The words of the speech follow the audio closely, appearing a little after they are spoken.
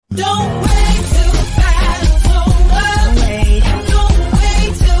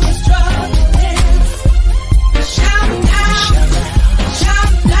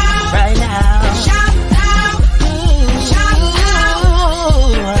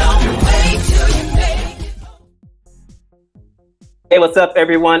Hey, what's up,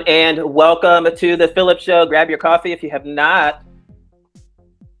 everyone, and welcome to the Philip Show. Grab your coffee if you have not.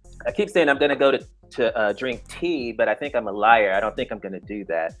 I keep saying I'm going to go to drink tea, but I think I'm a liar. I don't think I'm going to do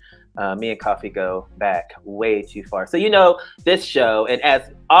that. Me and coffee go back way too far. So, this show, and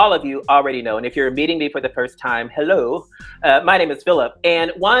as all of you already know, and if you're meeting me for the first time, hello, my name is Philip.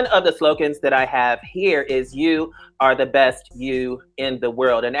 And one of the slogans that I have here is "You are the best you in the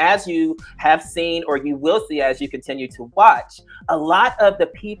world." And as you have seen, or you will see as you continue to watch, a lot of the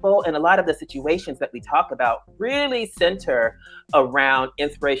people and a lot of the situations that we talk about really center around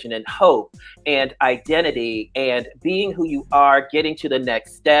inspiration and hope and identity and being who you are, getting to the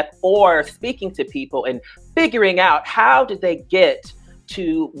next step, or speaking to people and figuring out how did they get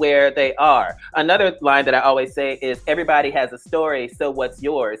to where they are. Another line that I always say is everybody has a story, so what's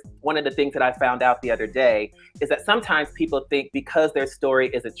yours? One of the things that I found out the other day is that sometimes people think because their story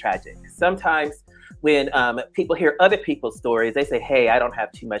isn't tragic. Sometimes when people hear other people's stories, they say, hey, I don't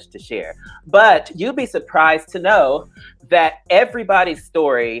have too much to share. But you'd be surprised to know that everybody's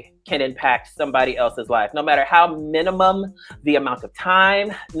story can impact somebody else's life, no matter how minimum the amount of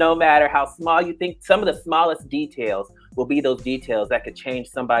time, no matter how small you think. Some of the smallest details will be those details that could change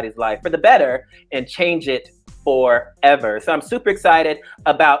somebody's life for the better and change it forever. So I'm super excited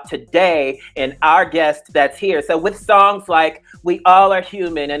about today and our guest that's here. So with songs like We All Are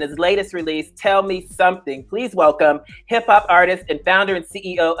Human and his latest release, Tell Me Something, please welcome hip hop artist and founder and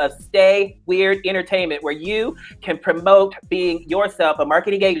CEO of Stay Weird Entertainment, where you can promote being yourself, a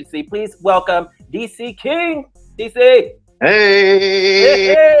marketing agency. Please welcome DC King. DC. Hey.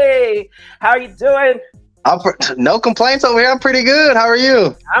 Hey. How are you doing? No complaints over here. I'm pretty good. How are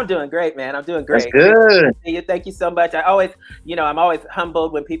you? I'm doing great, man. I'm doing great. That's good. Thank you so much. I'm always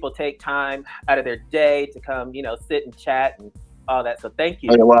humbled when people take time out of their day to come, sit and chat and all that. So thank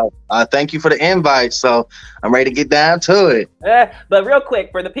you. Okay, well, thank you for the invite. So I'm ready to get down to it. But real quick,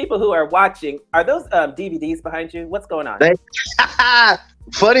 for the people who are watching, are those DVDs behind you? What's going on?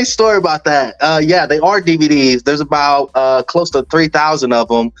 Funny story about that. Yeah, they are DVDs. There's about close to 3,000 of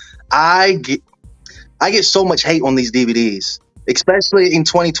them. I get so much hate on these DVDs, especially in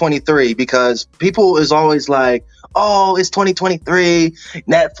 2023, because people is always like, oh, it's 2023,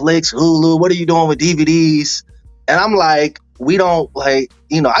 Netflix, Hulu, what are you doing with DVDs? And I'm like, we don't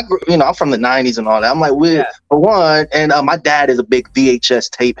I'm from the 90s and all that. I'm like, for one, and my dad is a big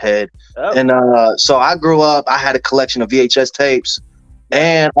VHS tape head. Oh. And so I grew up, I had a collection of VHS tapes.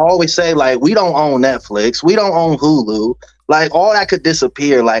 And I always say, like, we don't own Netflix. We don't own Hulu. Like, all that could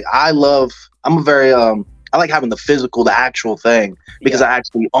disappear. Like, I'm a very, I like having the physical, the actual thing, because I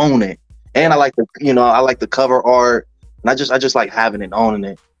actually own it. And I like the cover art, and I just like having it and owning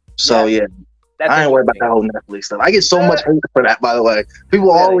it. So I ain't worried about that whole Netflix stuff. I get so much hate for that, by the way. People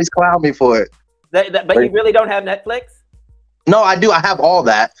always clown me for it. But you really don't have Netflix? No, I do. I have all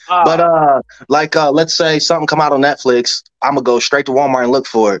that. But let's say something come out on Netflix, I'm gonna go straight to Walmart and look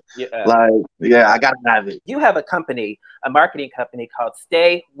for it. I gotta have it. You have a company, a marketing company called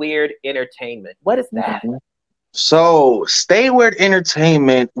Stay Weird Entertainment. What is that? Mm-hmm. So Stay Weird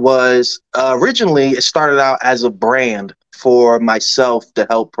Entertainment was originally, it started out as a brand for myself to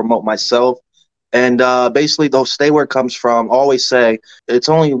help promote myself. And basically, though Stay Weird comes from, always say, it's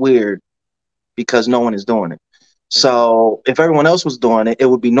only weird because no one is doing it. So if everyone else was doing it, it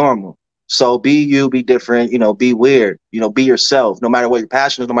would be normal. So be you, be different, be weird, be yourself. No matter what your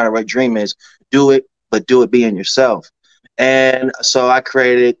passion is, no matter what your dream is, do it, but do it being yourself. And so I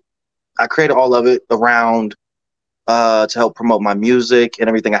created all of it around to help promote my music and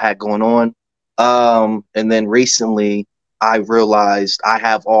everything I had going on. And then recently I realized I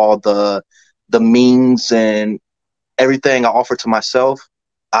have all the means and everything I offer to myself,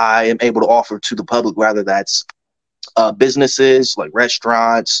 I am able to offer to the public, whether that's businesses like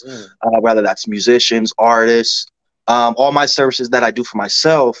restaurants, whether that's musicians, artists. All my services that I do for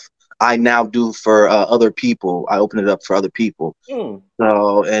myself, I now do for other people. I open it up for other people.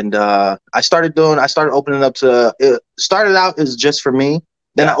 So, and I started opening up to, it started out as just for me.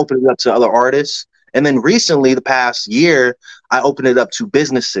 Then I opened it up to other artists. And then recently, the past year, I opened it up to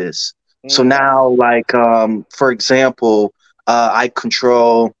businesses. So now, like, for example, I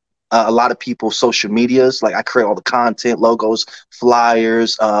control a lot of people's social medias. Like, I create all the content, logos,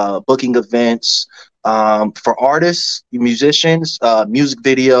 flyers, booking events for artists, musicians, music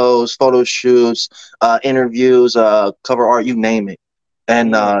videos, photo shoots, interviews, cover art, you name it,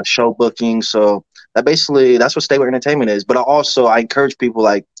 and show booking. So that's what Stay Weird Entertainment is. But I encourage people,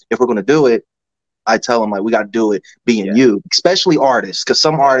 like, if we're going to do it, I tell them, like, we got to do it being you, especially artists, because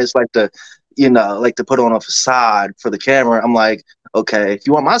some artists like to put on a facade for the camera. I'm like, okay, if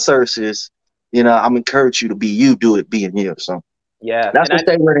you want my services, I'm encourage you to be you, do it being you. So Yeah, That's what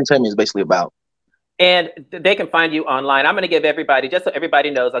Stay Word Entertainment is basically about. and they can find you online. I'm going to give everybody, just so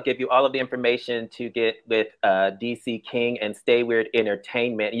everybody knows, I'll give you all of the information to get with DC King and Stay Weird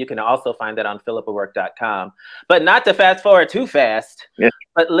Entertainment. You can also find that on philippawork.com. But not to fast forward too fast. Yeah.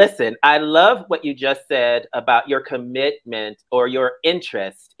 But listen, I love what you just said about your commitment or your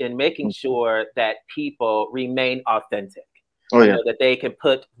interest in making sure that people remain authentic. Oh yeah. That they can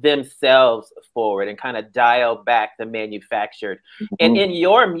put themselves forward and kind of dial back the manufactured. And in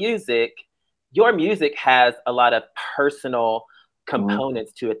your music has a lot of personal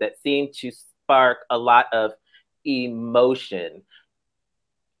components to it that seem to spark a lot of emotion.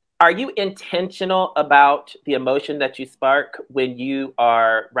 Are you intentional about the emotion that you spark when you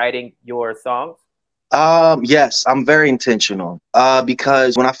are writing your songs? Yes, I'm very intentional.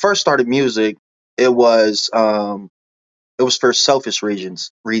 Because when I first started music, it was it was for selfish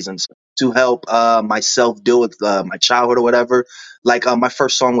reasons to help myself deal with my childhood or whatever. Like my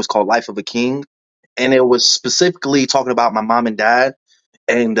first song was called Life of a King, and it was specifically talking about my mom and dad.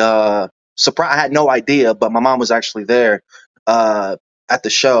 And surprise, I had no idea, but my mom was actually there uh, at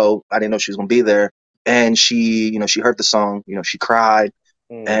the show. I didn't know she was gonna be there, and she heard the song. She cried,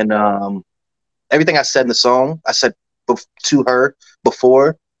 Mm. and everything I said in the song, I said to her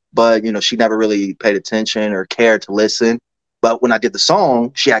before, but she never really paid attention or cared to listen. But when I did the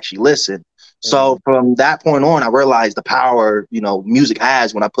song, she actually listened. So Mm. from that point on, I realized the power music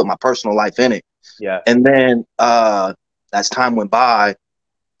has when I put my personal life in it. Yeah. And then as time went by,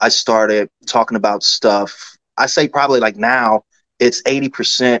 I started talking about stuff. I say probably like now it's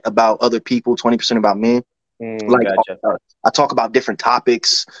 80% about other people, 20% about me. Like Gotcha. I talk about different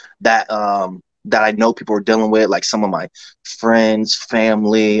topics that I know people are dealing with, like some of my friends,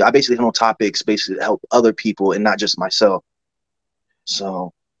 family. I basically handle topics basically to help other people and not just myself.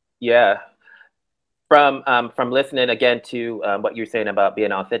 So Yeah. From listening again to what you're saying about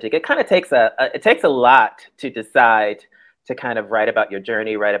being authentic, it kind of takes it takes a lot to decide to kind of write about your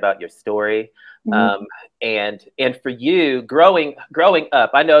journey, write about your story, mhm. um, and for you growing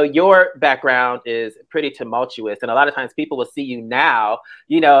up, I know your background is pretty tumultuous, and a lot of times people will see you now,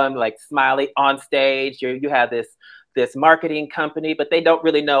 I'm like smiley on stage. You have this marketing company, but they don't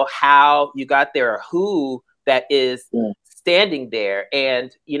really know how you got there or who that is Yeah. standing there.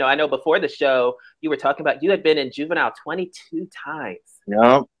 And I know before the show you were talking about you had been in juvenile 22 times.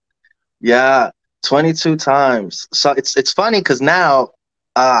 Yeah. Yeah. 22 times. So it's funny because now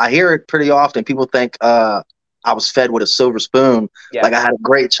I hear it pretty often. People think I was fed with a silver spoon. Yeah. Like I had a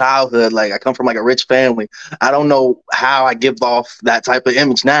great childhood. Like I come from like a rich family. I don't know how I give off that type of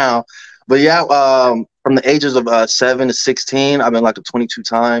image now. But yeah, from the ages of 7 to 16, I've been like 22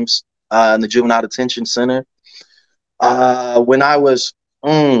 times in the juvenile detention center. When I was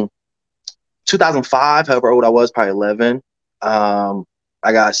 2005, however old I was, probably 11,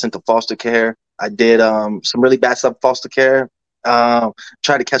 I got sent to foster care. I did some really bad stuff in foster care. Um,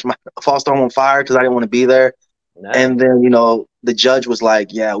 Tried to catch my foster home on fire because I didn't want to be there. Nice. And then the judge was like,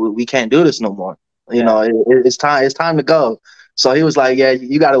 "Yeah, we can't do this no more. Yeah. It's time. It's time to go." So he was like, "Yeah,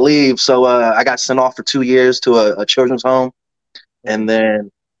 you got to leave." So I got sent off for 2 years to a children's home, and Mm.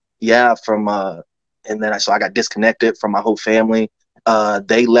 then yeah, so I got disconnected from my whole family.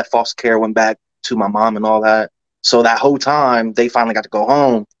 They left foster care, went back to my mom and all that. So that whole time they finally got to go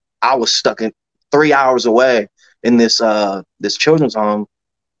home. I was stuck in 3 hours away in this children's home,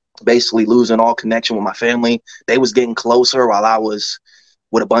 basically losing all connection with my family. They was getting closer while I was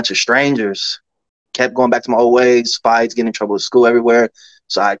with a bunch of strangers. Kept going back to my old ways, fights, getting in trouble at school everywhere.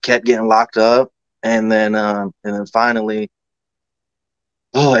 So I kept getting locked up, and then finally,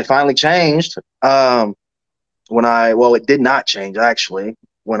 it finally changed. It did not change actually.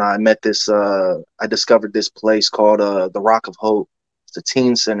 When I met I discovered this place called the Rock of Hope. It's a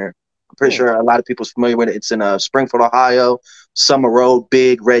teen center. I'm pretty Hmm. sure a lot of people's familiar with it. It's in Springfield, Ohio, Summer Road,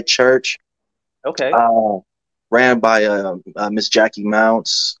 big red church, Okay. uh, ran by Miss Jackie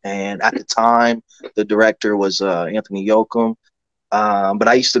Mounts, and at the time the director was Anthony Yoakum. But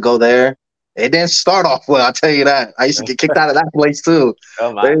I used to go there. It didn't start off well, I'll tell you that. I used to get kicked out of that place too.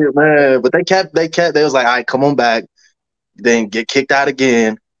 Oh my. But they was like, all right, come on back. Then get kicked out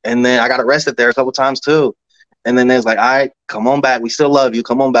again. And then I got arrested there a couple times too. And then they was like, all right, come on back. We still love you.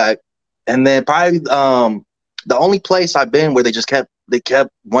 Come on back. And then probably the only place I've been where they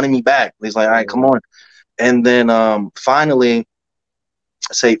kept wanting me back. They was like, all right, come Mm. on. And then finally,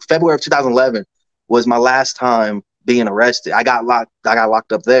 say February of 2011 was my last time being arrested. I got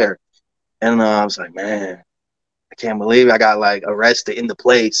locked up there. And I was like, man, I can't believe I got like arrested in the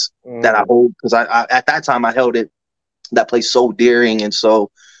place that I Mm. hold, because I at that time I held that place so dearing and so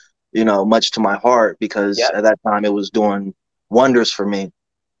much to my heart, because Yeah. at that time it was doing wonders for me.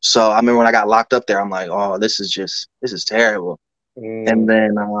 So I remember when I got locked up there, I'm like, oh, this is terrible. And Mm.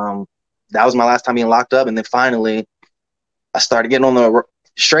 then that was my last time being locked up. And then finally, I started getting on the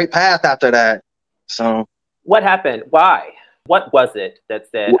straight path after that. So What happened? Why? What was it that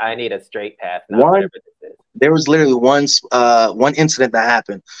said, I need a straight path, not one, whatever this is? there was literally one incident that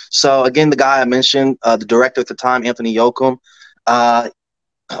happened. So again, the guy I mentioned, the director at the time, Anthony Yoakum, uh,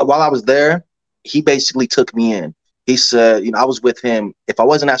 while I was there, he basically took me in. He said, I was with him. If I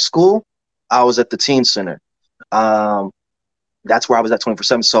wasn't at school, I was at the teen center. Um, that's where I was at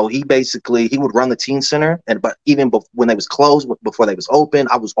 24/7. So he would run the teen center, and but even when they was closed, before they was open,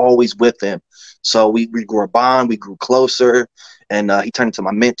 I was always with him. So we grew a bond, we grew closer, and he turned into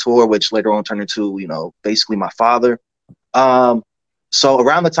my mentor, which later on turned into basically my father. Um, so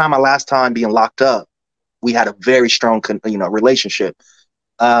around the time my last time being locked up, we had a very strong relationship.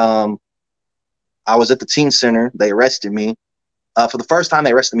 Um, I was at the teen center. They arrested me. For the first time,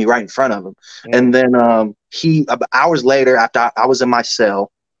 they arrested me right in front of him. Mm. And then hours later, after I was in my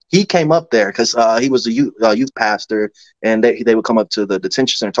cell, he came up there because he was a youth pastor, and they would come up to the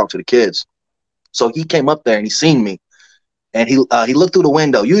detention center and talk to the kids. So he came up there and he seen me, and he looked through the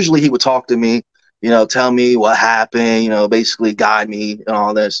window. Usually he would talk to me, tell me what happened, basically guide me and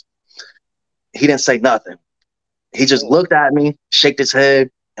all this. He didn't say nothing. He just Mm. looked at me, shook his head,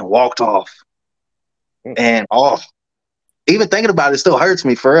 and walked off. Mm. And even thinking about it still hurts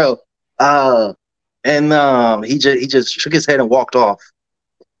me for real. And he just shook his head and walked off.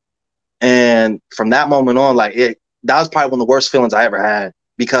 And from that moment on, that was probably one of the worst feelings I ever had,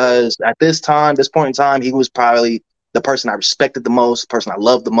 because at this point in time, he was probably the person I respected the most, the person I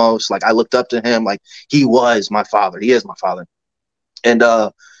loved the most. Like, I looked up to him like he was my father. He is my father. And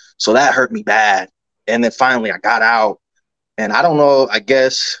so that hurt me bad. And then finally I got out, and I don't know, I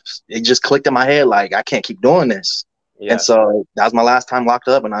guess it just clicked in my head like, I can't keep doing this. And Yeah. so that was my last time locked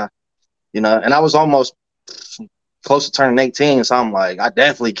up, and I was almost close to turning 18, so I'm like, I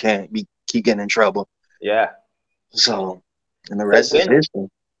definitely can't keep getting in trouble. Yeah. So, and the So rest is history.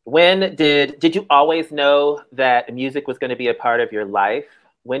 when did you always know that music was going to be a part of your life?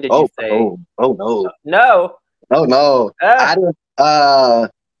 When did you Oh, say, oh, oh no, no? oh no, I Ah.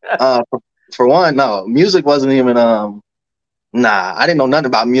 didn't. For one, no, music wasn't even. Nah, I didn't know nothing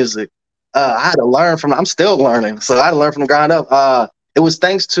about music. I had to learn from. I'm still learning, so I had to learn from the ground up. It was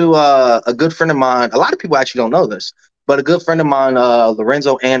thanks to a good friend of mine. A lot of people actually don't know this, but a good friend of mine,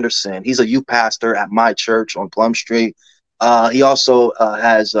 Lorenzo Anderson. He's a youth pastor at my church on Plum Street. He also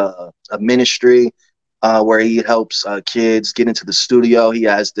has a ministry where he helps kids get into the studio. He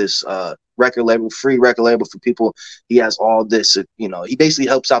has this free record label for people. He has all this. He basically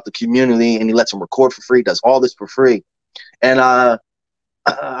helps out the community, and he lets them record for free. Does all this for free. And I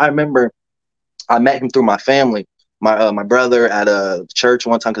remember I met him through my family, my brother at a church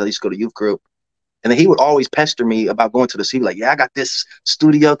one time, because I used to go to youth group. And then he would always pester me about going to the studio. Like, yeah, I got this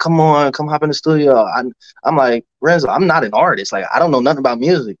studio. Come on, come hop in the studio. I'm like, Renzo, I'm not an artist. Like, I don't know nothing about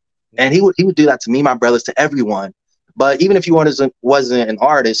music. And he would do that to me, my brothers, to everyone. But even if he wasn't an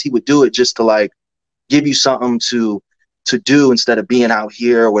artist, he would do it just to like give you something to do instead of being out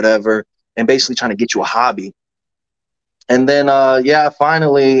here or whatever, and basically trying to get you a hobby. And then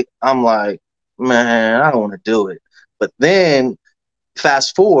finally I'm like, man, I don't want to do it. But then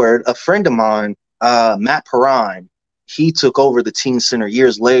fast forward, a friend of mine, Matt Perrine, he took over the teen center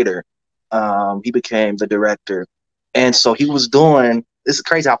years later. He became the director. And so he was doing, this is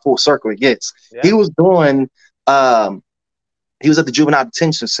crazy how full circle it gets. Yeah. He was doing he was at the juvenile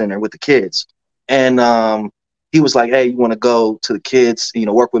detention center with the kids. And he was like, hey, you want to go to the kids,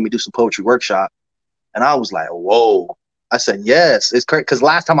 work with me, do some poetry workshop? And I was like, whoa. I said, yes. It's crazy because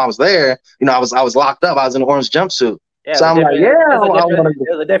last time I was there, I was locked up. I was in an orange jumpsuit. Yeah, So I'm like, yeah, I want to.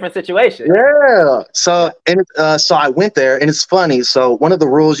 it was a different situation. Yeah. So so I went there, and it's funny. So one of the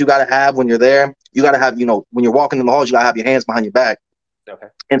rules you got to have when you're there, you got to have, when you're walking in the halls, you got to have your hands behind your back. Okay.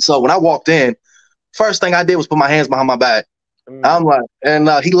 And so when I walked in, first thing I did was put my hands behind my back. I'm like, and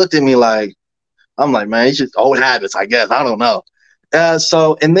he looked at me like, I'm like, man, it's just old habits, I guess. I don't know.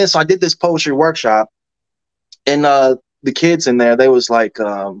 So I did this poetry workshop, and the kids in there, they was like,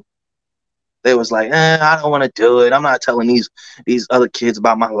 I don't want to do it. I'm not telling these other kids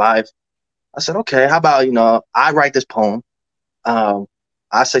about my life. I said, okay, how about, I write this poem.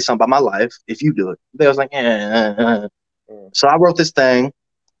 I say something about my life if you do it. They was like, So I wrote this thing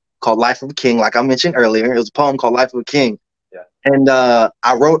called Life of a King, like I mentioned earlier. It was a poem called Life of a King. Yeah. And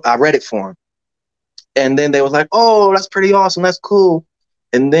I read it for them. And then they was like, oh, that's pretty awesome. That's cool.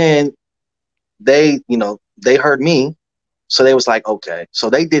 And then they heard me. So they was like, okay. So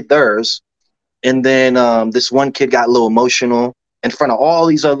they did theirs. And then this one kid got a little emotional in front of all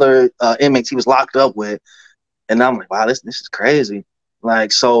these other inmates he was locked up with. And I'm like, wow, this is crazy.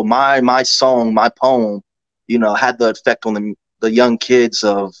 Like, so my song, my poem, had the effect on the young kids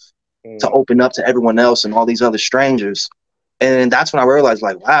of to Mm, open up to everyone else and all these other strangers. And that's when I realized,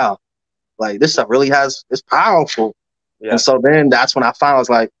 like, wow, like this stuff really it's powerful. And yeah. so then that's when I found I was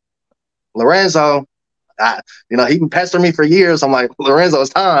like, Lorenzo, he been pestering me for years. I'm like, Lorenzo,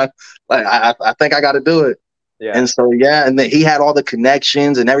 it's time. Like, I think I got to do it. Yeah. And so, yeah, and then he had all the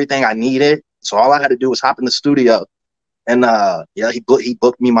connections and everything I needed. So all I had to do was hop in the studio. And yeah, he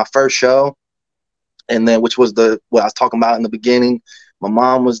booked me my first show. And then, which was what I was talking about in the beginning. My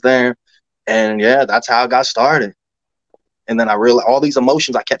mom was there. And yeah, that's how I got started. And then I realized all these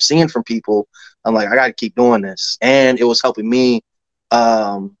emotions I kept seeing from people. I'm like, I got to keep doing this. And it was helping me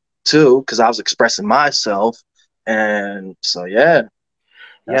too, because I was expressing myself. And so, yeah,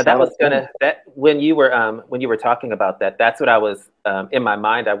 Yeah, that's that how was it went. gonna that when you were talking about that, that's what I was in my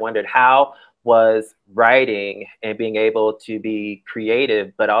mind. I wondered how was writing and being able to be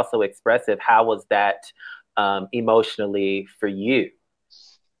creative but also expressive, how was that emotionally for you?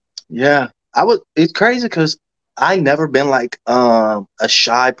 Yeah, it's crazy because I never been like a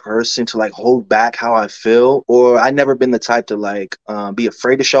shy person to like hold back how I feel, or I never been the type to like be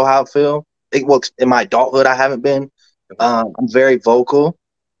afraid to show how I feel. Well, in my adulthood, I haven't been. Mhm. I'm very vocal,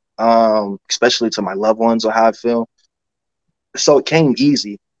 especially to my loved ones or how I feel. So it came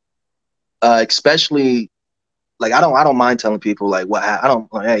easy, especially like I don't mind telling people like I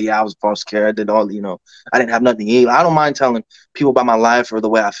don't like, hey, yeah, I was foster care, I did all, I didn't have nothing to eat. I don't mind telling people about my life or the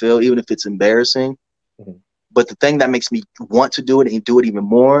way I feel, even if it's embarrassing. Mhm. But the thing that makes me want to do it and do it even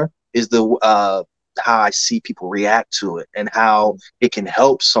more is the how I see people react to it and how it can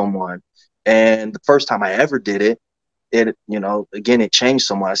help someone. And the first time I ever did it, again, it changed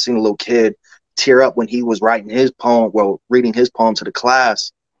someone. I seen a little kid tear up when he was writing his poem, well, reading his poem to the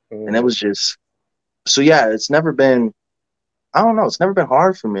class, and it Mm. was just so. Yeah, it's never been. I don't know. It's never been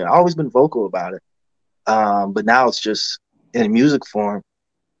hard for me. I've always been vocal about it. But now it's just in a music form.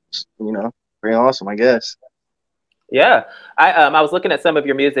 Pretty awesome, I guess. Yeah, I was looking at some of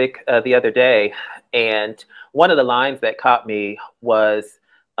your music the other day, and one of the lines that caught me was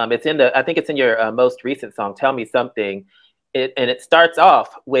it's in the I think it's in your most recent song, "Tell Me Something," and it starts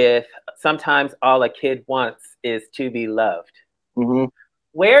off with "Sometimes all a kid wants is to be loved." Hmm.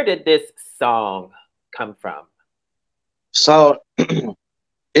 Where did this song come from? So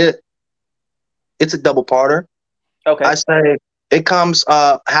it it's a double parter. I Okay. say it comes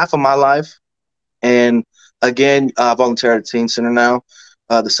half of my life, and again, I volunteer at a teen center now,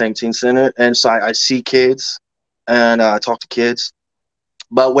 the same teen center, and so I see kids and I talk to kids.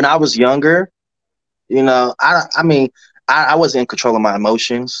 But when I was younger, I mean, I wasn't in control of my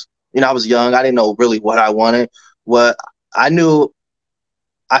emotions. I was young. I didn't know really what I wanted. What I knew,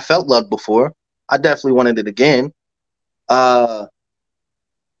 I felt love before. I definitely wanted it again. Uh,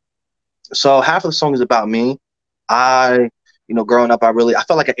 so half of the song is about me. Growing up, I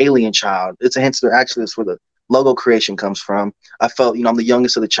felt like an alien child. It's a hint to actually that's where the logo creation comes from. I felt, I'm the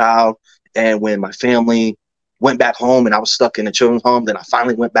youngest of the child, and when my family went back home and I was stuck in a children's home, then I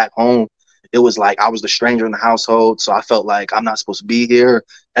finally went back home. It was like I was the stranger in the household, so I felt like I'm not supposed to be here.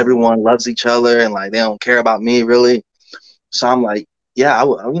 Mm, Everyone loves each other, and like they don't care about me really. So I'm like, yeah, I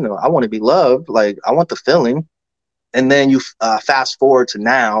want to be loved. Like I want the feeling. And then you fast forward to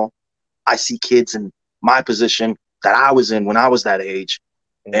now, I see kids in my position that I was in when I was that age,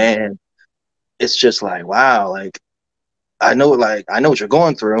 mm, and it's just like, wow, like I know what you're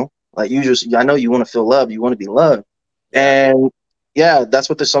going through. Like I know you want to feel love, you want to be loved, yeah. and yeah, that's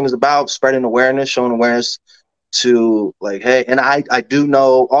what this song is about: spreading awareness, showing awareness to like, hey, and I do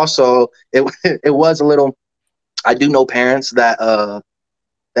know also it it was a little. I do know parents that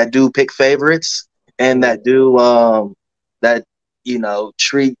do pick favorites and Mm, that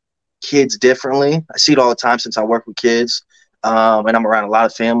treat kids differently. I see it all the time since I work with kids, and I'm around a lot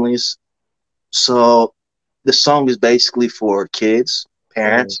of families. So the song is basically for kids, mm.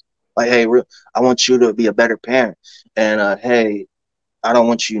 parents. Like, hey, I want you to be a better parent, and hey, I don't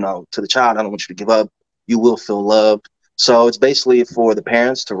want you, to the child. I don't want you to give up. You will feel loved. So it's basically for the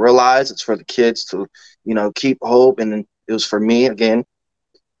parents to realize. It's for the kids to, keep hope. And it was for me again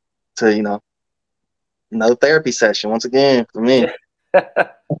to, another therapy session once again for me.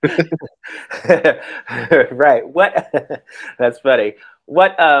 Right. What that's funny.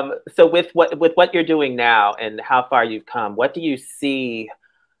 What so with what you're doing now and how far you've come, what do you see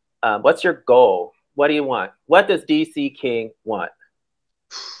what's your goal? What do you want? What does DC King want?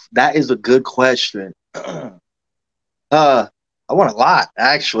 That is a good question. uh, I won a lot,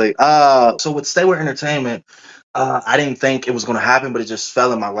 actually. So with Stay With Entertainment, I didn't think it was going to happen, but it just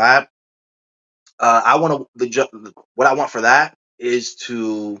fell in my lap. I want to what I want for that is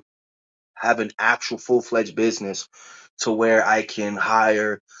to have an actual full fledged business to where I can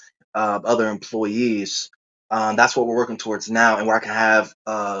hire other employees. That's what we're working towards now, and where I can have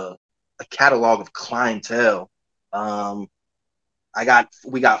a catalog of clientele. Um,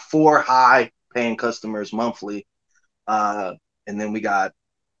 we got 4 high paying customers monthly, uh, and then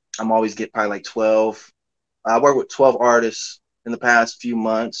I'm always get probably like 12. I work with 12 artists in the past few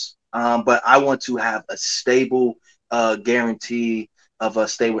months, but I want to have a stable guarantee of a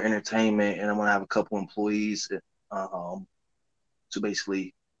Stay With Entertainment, and I want to have a couple employees um, to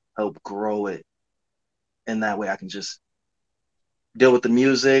basically help grow it. And that way I can just deal with the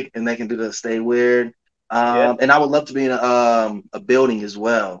music and they can do the Stay Weird. Yeah. And I would love to be in a building as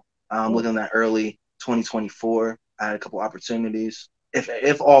well. I'm Mm. looking at early 2024. I had a couple opportunities.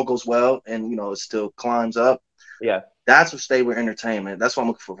 If all goes well and it still climbs up, Yeah. that's what Stay With Entertainment. That's what I'm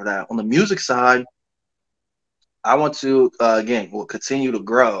looking for that. On the music side, I want to again will continue to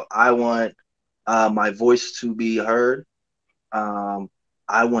grow. I want my voice to be heard. Um,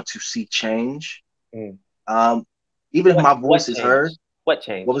 I want to see change. Mm. Um, Even if What my what voice is heard, change? What what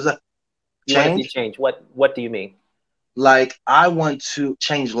change? was that? You want to see Change? change? What do you mean? Like I want to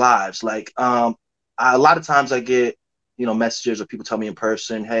change lives. Like a lot of times I get messages or people tell me in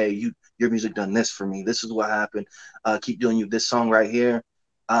person, "Hey, your music done this for me. This is what happened. Keep doing you this song right here."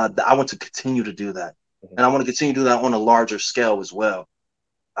 I want to continue to do that, Mhm. and I want to continue to do that on a larger scale as well.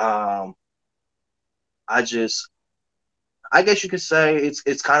 Um, I just I guess you could say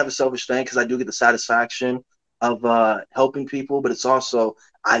it's kind of a selfish thing because I do get the satisfaction of helping people, but it's also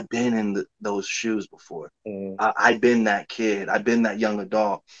I've been in those shoes before. Mm. I've been that kid. I've been that young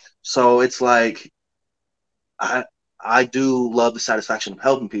adult. So it's like I I do love the satisfaction of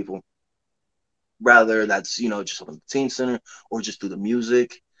helping people, rather that's just on the teen center or just through the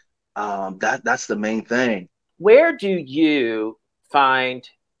music. That's the main thing. Where do you find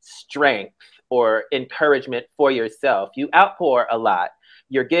strength or encouragement for yourself? You outpour a lot,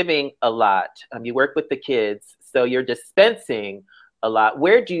 you're giving a lot, you work with the kids, so you're dispensing a lot.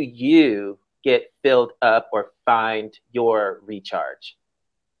 Where do you get filled up or find your recharge?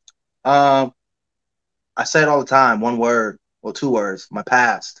 Um, I say it all the time. One word, well, 2 words. My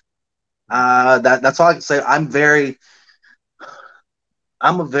past. That's all I can say. I'm a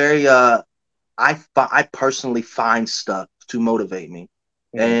very I personally find stuff to motivate me,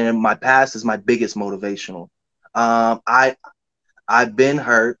 Mm, and my past is my biggest motivational. Um, I I've been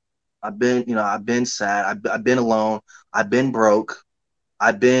hurt. I've been sad. I've been alone. I've been broke.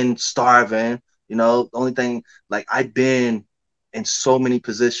 I've been starving. The only thing like I've been in so many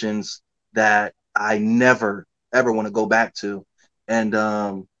positions that I never ever want to go back to, and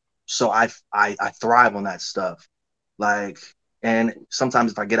so I thrive on that stuff. Like, and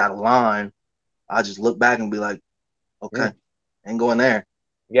sometimes if I get out of line, I just look back and be like, okay, mm, ain't going there.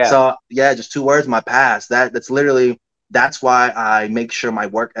 yeah. So yeah, just 2 words, my past. That's why I make sure my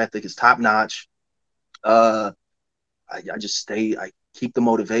work ethic is top notch. Uh, I just I keep the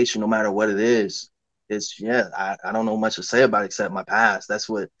motivation no matter what it is. I don't know much to say about it except my past. That's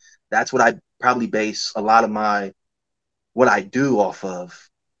what I probably base a lot of my what I do off of.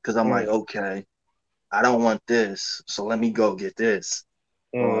 Because I'm like, Mm, okay, I don't want this, so let me go get this.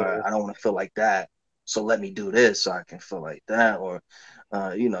 Or mm. I don't want to feel like that, so let me do this so I can feel like that. Or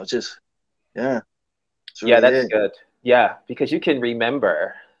just yeah, it's Yeah, really that's it. good. Yeah, because you can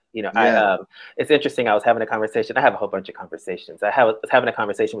remember, I Yeah. it's interesting. I was having a conversation. I have a whole bunch of conversations. Was having a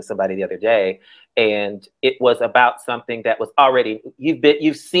conversation with somebody the other day, and it was about something that was already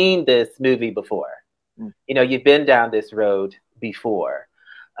you've seen this movie before. Mm, You've been down this road before.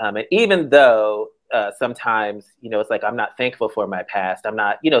 And even though sometimes, it's like I'm not thankful for my past. I'm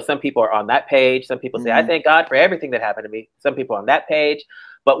not, some people are on that page. Some people say, I mm-hmm. thank God for everything that happened to me. Some people are on that page.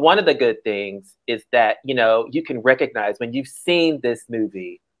 But one of the good things is that, you can recognize when you've seen this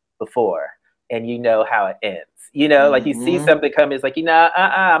movie before and you know how it ends. Like you see Mm-hmm. something come, it's like,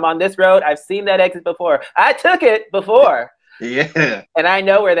 I'm on this road. I've seen that exit before. I took it before. Yeah. And I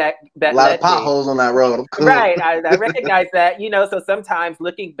know where that A that lot of led me. potholes on that road. I'm cool. Right. I recognize that, so sometimes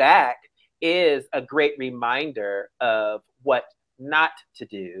looking back is a great reminder of what not to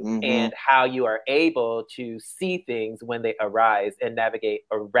do Mm-hmm. and how you are able to see things when they arise and navigate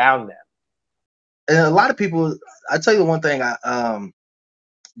around them. And a lot of people, I tell you the one thing I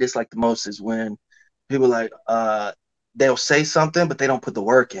dislike the most is when people like they'll say something but they don't put the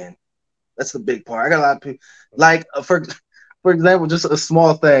work in. That's the big part. I got a lot of people like for example, just a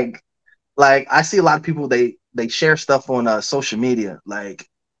small thing. Like I see a lot of people they share stuff on social media, like,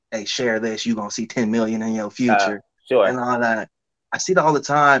 hey, share this, you're gonna see 10 million in your Uh, future and sure. all that. I see that all the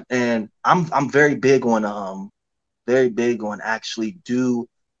time, and I'm very big on actually do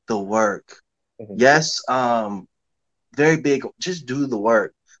the work. Mhm. Yes, very big, just do the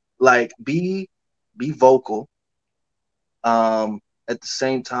work. Like be vocal, at the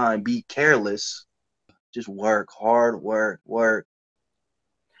same time, be careless, just work, hard work.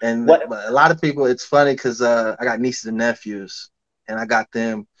 And What? but a lot of people, it's funny because I got nieces and nephews, and I got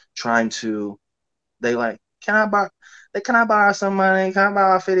them trying to. They like, can I borrow some money? Can I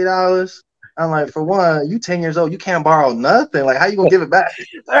borrow $50? I'm like, for one, you 10 years old, you can't borrow nothing. Like, how you gonna give it back?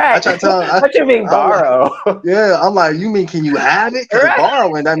 I Right. try to tell them, What you mean I'm like, borrow? yeah, I'm like, you mean can you have it? Because Right.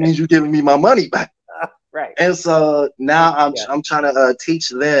 borrowing, that means you giving me my money back. Right. And so now Yeah. I'm trying to teach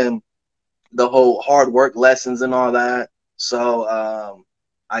them the whole hard work lessons and all that. So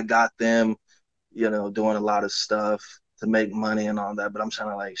I got them, doing a lot of stuff to make money and all that. But I'm trying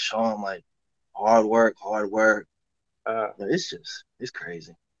to like show them like hard work. Uh, It's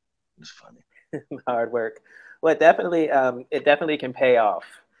crazy. It's funny. hard work. Well, it definitely can pay off,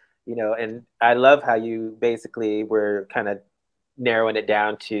 and I love how you basically were kind of narrowing it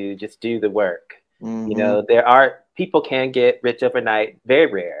down to just do the work. Mm-hmm. There are people can get rich overnight,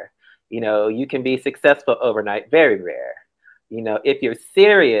 very rare. You can be successful overnight, very rare. If you're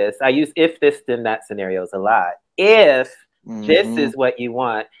serious, I use if this then that scenarios a lot. If this Mm-hmm. is what you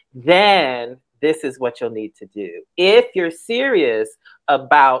want, then this is what you'll need to do. If you're serious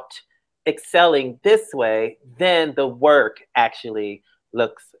about excelling this way, then the work actually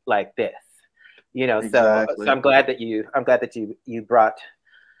looks like this. So Exactly. I'm glad that you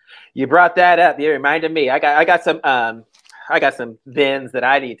brought that up. You reminded me. I got some bins that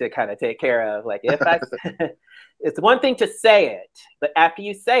I need to kind of take care of. Like if I, it's one thing to say it, but after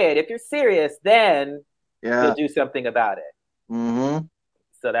you say it, if you're serious, then you'll Yeah. do something about it. Mm-hmm.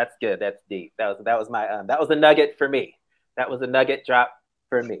 So that's good. That's deep. That was a nugget for me. That was a nugget drop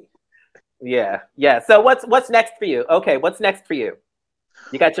for me. Yeah, yeah. So what's next for you? Okay, what's next for you?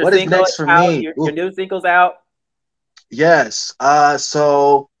 You got your What is single next for out. me? Your Ooh, new single's out. yes.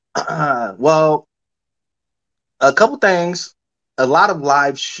 So, well, a couple things. A lot of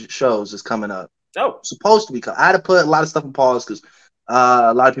live shows is coming up. Oh, Supposed to be. I had to put a lot of stuff on pause because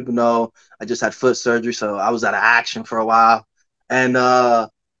a lot of people know I just had foot surgery, so I was out of action for a while. And the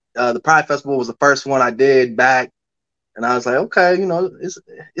Pride Festival was the first one I did back, and I was like, okay,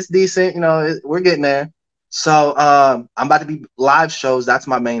 it's decent. We're getting there. So I'm about to be live shows. That's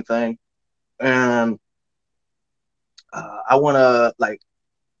my main thing, and I want to like,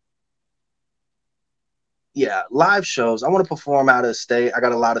 yeah, live shows. I want to perform out of state. I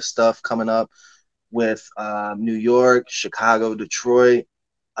got a lot of stuff coming up with New York, Chicago, Detroit.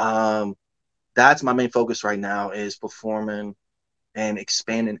 Um, that's my main focus right now is performing and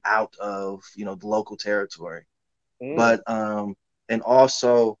expanding out of the local territory. mm. But and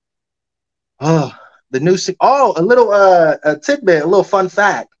also oh the new a little a tidbit, a little fun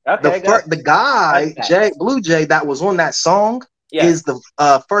fact. Okay, go. The Fun guy Jay facts. Blue Jay that was on that song Yes. is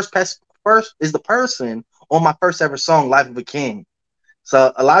the first is the person on my first ever song, Life of a King.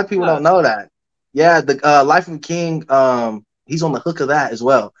 So a lot of people Huh. don't know that. Yeah, the Life of a King, he's on the hook of that as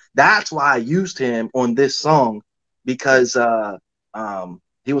well. That's why I used him on this song because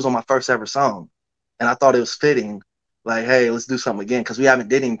he was on my first ever song, and I thought it was fitting. Like, hey, let's do something again because we haven't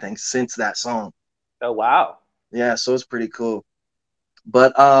did anything since that song. Oh wow. Yeah, so it's pretty cool.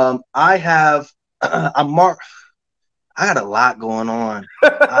 But I have I'm Mark. I got a lot going on.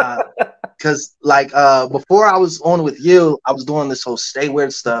 Cause like before I was on with you, I was doing this whole stay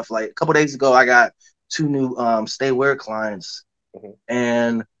weird stuff. Like a couple days ago, I got two new stay weird clients, Mhm,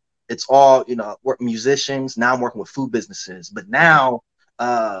 and it's all work musicians. Now I'm working with food businesses, but mhm. now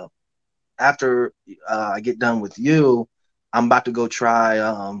uh, after I get done with you, I'm about to go try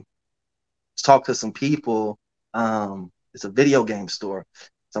talk to some people. It's a video game store,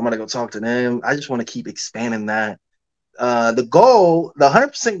 so I'm gonna go talk to them. I just want to keep expanding that. The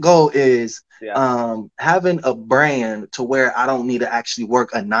 100% goal is Yeah. having a brand to where I don't need to actually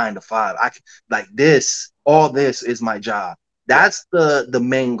work a 9 to 5. Like this, all this is my job. Yeah. That's the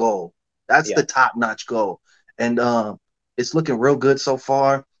main goal. That's Yeah. the top notch goal, and it's looking real good so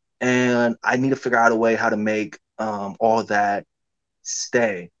far. And I need to figure out a way how to make all that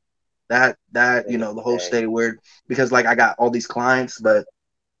stay. That Let me the whole say. stay weird because like I got all these clients, but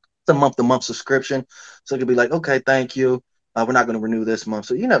it's a month to month subscription. So it could be like, okay, thank you. We're not going to renew this month.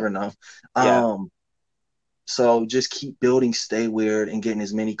 So you never know. Yeah. Um, so just keep building, stay weird, and getting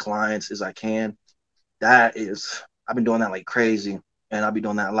as many clients as I can. I've been doing that like crazy. and I'll be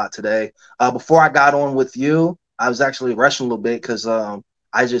doing that a lot today. Before I got on with you, I was actually rushing a little bit because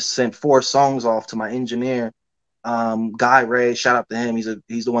I just sent 4 songs off to my engineer, Guy Ray. Shout out to him.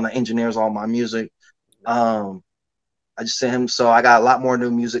 He's the one that engineers all my music. I just sent him, so I got a lot more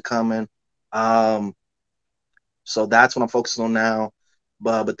new music coming. So that's what I'm focusing on now.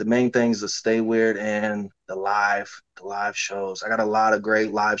 But the main thing is to stay weird and the live shows. I got a lot of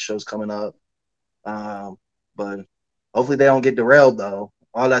great live shows coming up. But hopefully they don't get derailed though.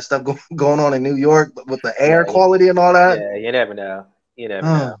 All that stuff going on in New York with the air quality and all that. Yeah, you never know. You never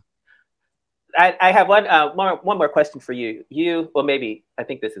know. I have one more question for you. Well, maybe I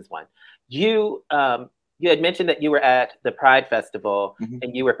think this is one. You had mentioned that you were at the Pride Festival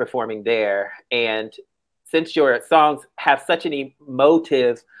and you were performing there. And since your songs have such an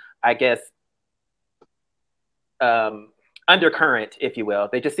emotive, I guess, undercurrent, if you will,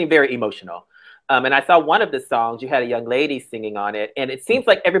 they just seem very emotional. And I saw one of the songs, you had a young lady singing on it, and it seems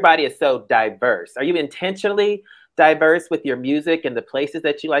like everybody is so diverse. Are you intentionally diverse with your music and the places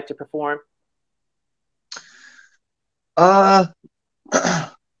that you like to perform?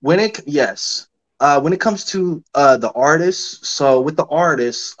 Yes. When it comes to the artists, so with the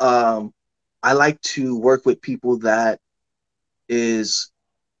artists, I like to work with people that is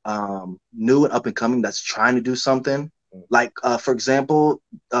new and up and coming, that's trying to do something. Like, for example,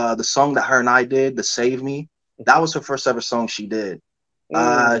 the song that her and I did, the Save Me, that was her first ever song she did.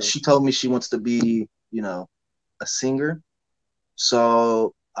 She told me she wants to be, a singer.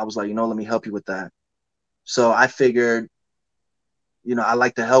 So I was like, let me help you with that. So I figured, I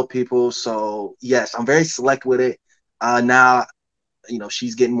like to help people. So yes, I'm very select with it. Now,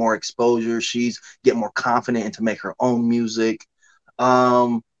 she's getting more exposure. She's getting more confident and to make her own music.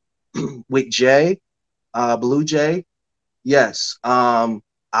 With Jay, Blue Jay, yes.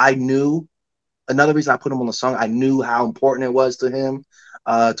 I knew, another reason I put him on the song, I knew how important it was to him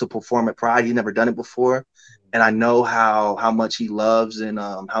to perform at Pride. He'd never done it before. And I know how much he loves and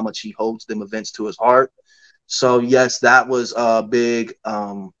how much he holds them events to his heart. So yes, that was a big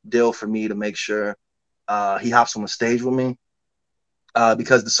deal for me to make sure he hops on the stage with me.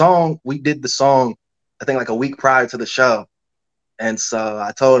 Because we did the song, I think like a week prior to the show. And so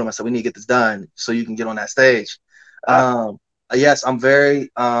I told him, I said, we need to get this done so you can get on that stage. Yes, I'm very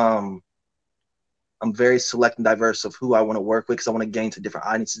select and diverse of who I want to work with because I want to gain to different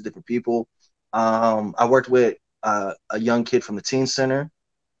audiences, different people. I worked with a young kid from the teen center.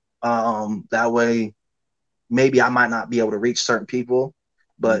 That way, maybe I might not be able to reach certain people,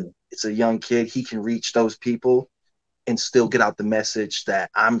 but it's a young kid. He can reach those people and still get out the message that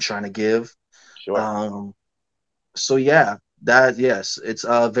I'm trying to give. Sure. So yeah, yes, it's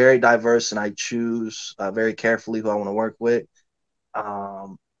very diverse, and I choose very carefully who I want to work with.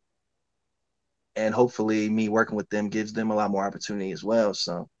 And hopefully me working with them gives them a lot more opportunity as well.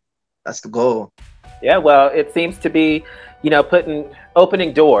 So that's the goal. Yeah, well, it seems to be,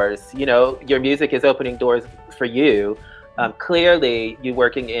 opening doors. Your music is opening doors for you. Clearly, you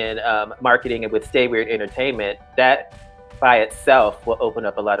working in marketing and with Stay Weird Entertainment, that by itself will open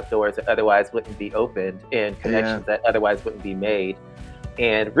up a lot of doors that otherwise wouldn't be opened and connections that otherwise wouldn't be made.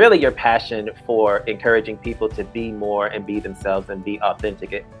 And really your passion for encouraging people to be more and be themselves and be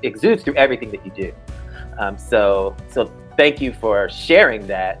authentic, it exudes through everything that you do. So thank you for sharing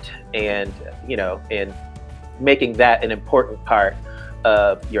that and, and making that an important part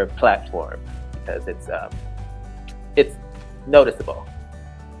of your platform because it's noticeable.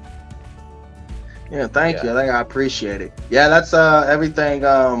 Yeah, thank you. I appreciate it. Yeah, that's everything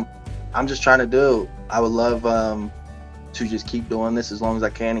I'm just trying to do. I would love to just keep doing this as long as I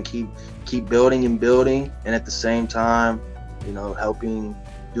can and keep building and at the same time, helping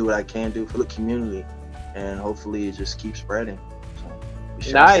do what I can do for the community and hopefully it just keeps spreading.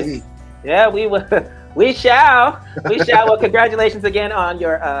 So nice. See. Yeah, we will. We shall. Well, congratulations again on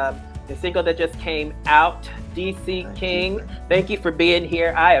your single that just came out, DC King. Thank you for being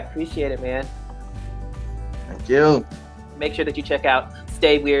here. I appreciate it, man. Thank you. Make sure that you check out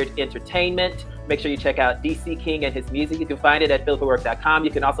Stay Weird Entertainment. Make sure you check out DC King and his music. You can find it at philipatwork.com.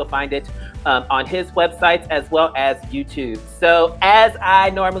 You can also find it on his websites as well as YouTube. So as I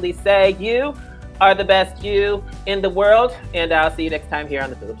normally say, you are the best you in the world. And I'll see you next time here on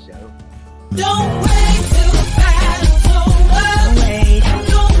The Philip Show. Don't